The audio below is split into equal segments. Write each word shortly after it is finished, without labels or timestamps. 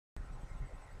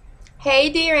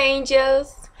Hey, dear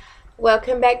angels.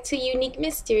 Welcome back to Unique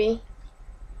Mystery.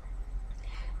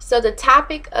 So, the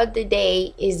topic of the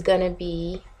day is going to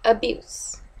be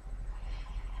abuse.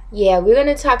 Yeah, we're going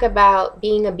to talk about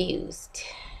being abused,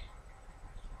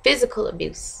 physical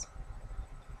abuse.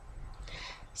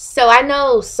 So, I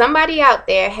know somebody out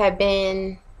there have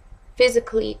been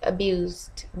physically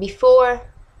abused before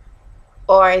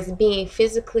or is being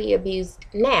physically abused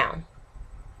now.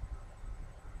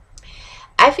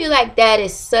 I feel like that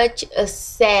is such a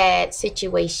sad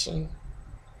situation.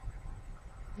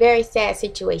 Very sad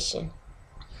situation.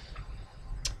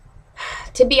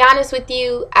 To be honest with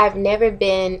you, I've never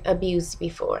been abused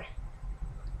before.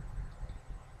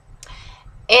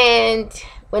 And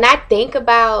when I think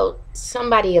about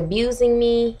somebody abusing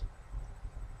me,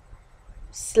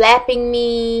 slapping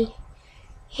me,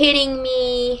 hitting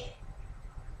me,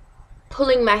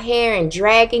 pulling my hair and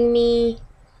dragging me,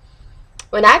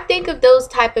 when I think of those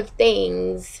type of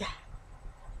things,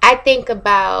 I think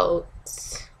about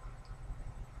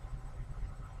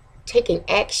taking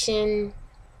action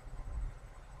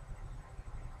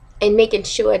and making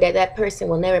sure that that person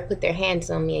will never put their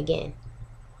hands on me again.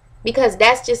 Because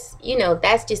that's just,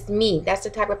 that's just me. That's the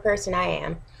type of person I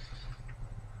am.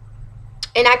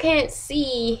 And I can't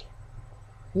see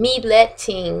me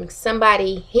letting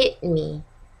somebody hit me,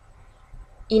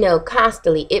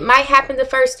 constantly. It might happen the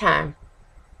first time.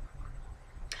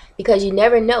 Because you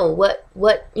never know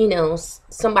what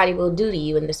somebody will do to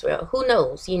you in this world. Who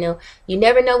knows? You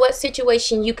never know what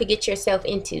situation you could get yourself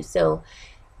into. So,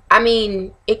 I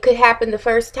mean, it could happen the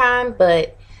first time,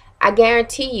 but I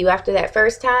guarantee you after that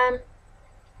first time,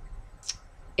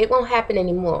 it won't happen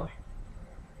anymore.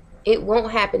 It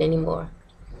won't happen anymore.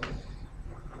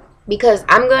 Because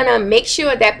I'm going to make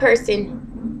sure that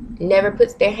person never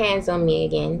puts their hands on me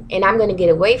again. And I'm going to get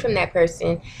away from that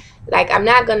person. Like, I'm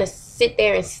not going to sit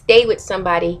there and stay with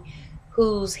somebody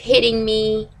who's hitting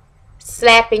me,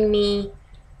 slapping me,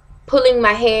 pulling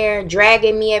my hair,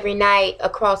 dragging me every night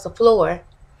across the floor.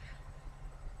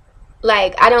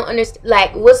 Like, I don't understand.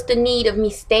 Like, what's the need of me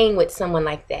staying with someone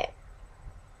like that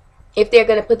if they're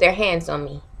going to put their hands on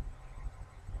me?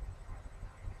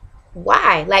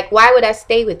 Why? Like, why would I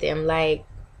stay with them? Like,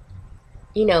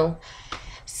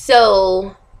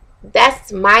 So,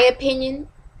 that's my opinion.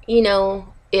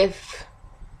 If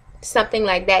something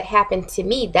like that happened to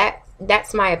me,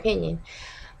 that's my opinion.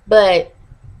 But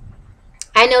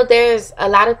I know there's a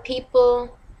lot of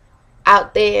people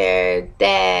out there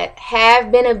that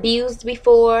have been abused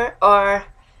before or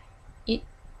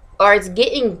is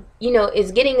getting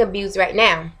abused right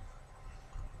now.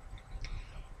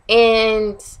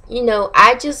 And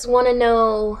I just want to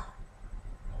know,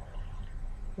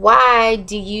 why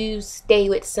do you stay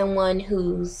with someone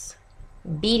who's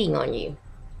beating on you?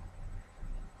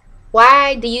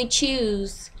 Why do you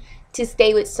choose to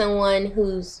stay with someone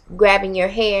who's grabbing your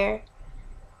hair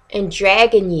and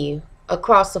dragging you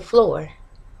across the floor?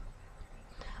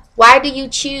 Why do you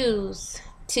choose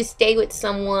to stay with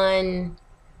someone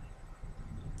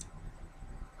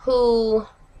who,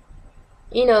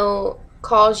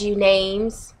 calls you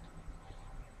names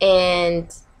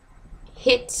and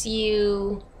hits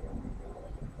you,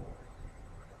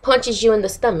 punches you in the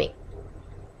stomach?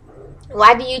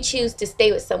 Why do you choose to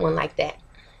stay with someone like that?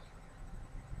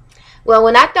 Well,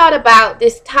 when I thought about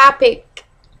this topic,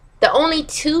 the only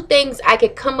two things I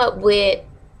could come up with,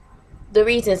 the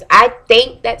reasons I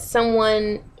think that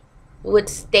someone would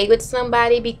stay with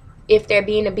somebody if they're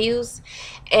being abused,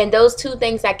 and those two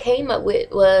things I came up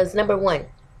with was, number one,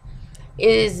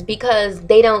 is because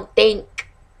they don't think,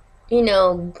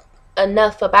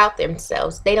 enough about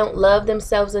themselves. They don't love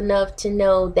themselves enough to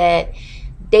know that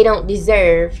they don't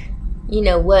deserve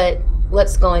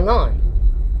what's going on.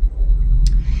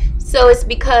 So it's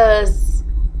because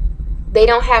they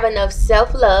don't have enough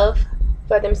self-love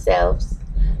for themselves.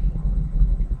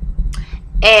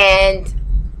 And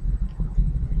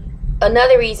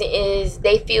another reason is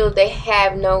they feel they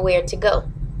have nowhere to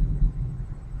go.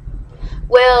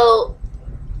 Well,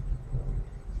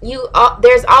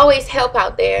 there's always help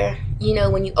out there.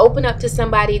 When you open up to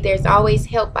somebody, there's always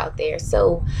help out there.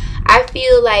 So I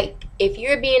feel like if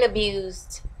you're being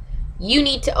abused, you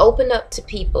need to open up to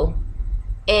people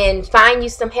and find you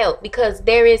some help, because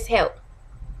there is help.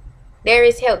 There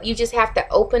is help. You just have to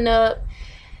open up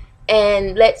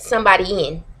and let somebody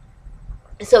in.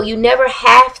 So you never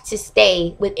have to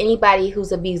stay with anybody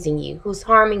who's abusing you, who's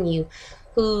harming you,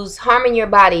 who's harming your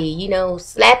body,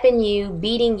 slapping you,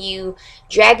 beating you,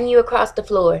 dragging you across the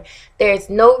floor.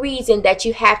 There's no reason that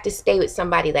you have to stay with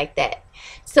somebody like that.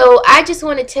 So I just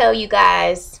want to tell you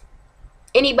guys,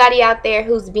 anybody out there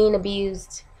who's being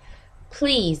abused,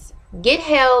 please Get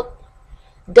help.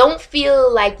 Don't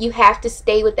feel like you have to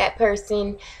stay with that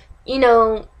person. You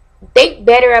know, think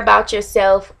better about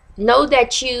yourself. Know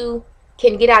that you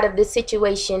can get out of this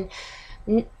situation.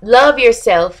 Love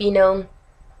yourself, you know.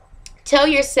 Tell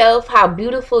yourself how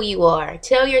beautiful you are.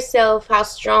 Tell yourself how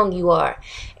strong you are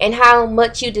and how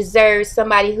much you deserve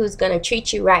somebody who's going to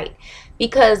treat you right.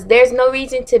 Because there's no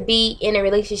reason to be in a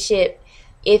relationship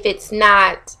if it's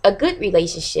not a good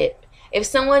relationship. If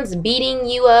someone's beating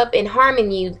you up and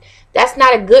harming you, that's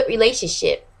not a good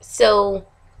relationship. So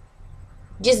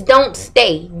just don't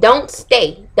stay. Don't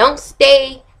stay. Don't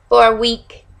stay for a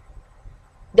week.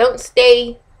 Don't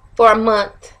stay for a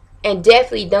month. And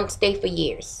definitely don't stay for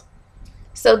years.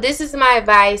 So this is my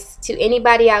advice to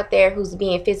anybody out there who's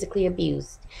being physically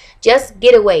abused. Just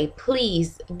get away.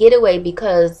 Please get away,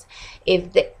 because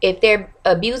if they're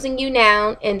abusing you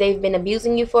now and they've been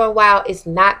abusing you for a while, it's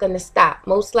not going to stop.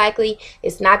 Most likely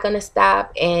it's not going to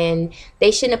stop, and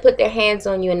they shouldn't have put their hands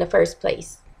on you in the first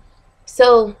place.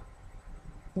 So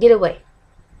get away.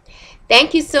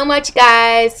 Thank you so much,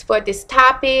 guys, for this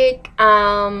topic.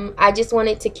 I just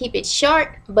wanted to keep it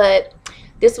short, but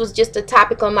this was just a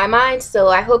topic on my mind, so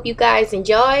I hope you guys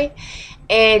enjoy.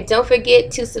 And don't forget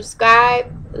to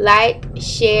subscribe, like,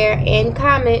 share, and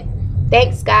comment.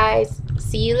 Thanks, guys.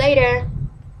 See you later.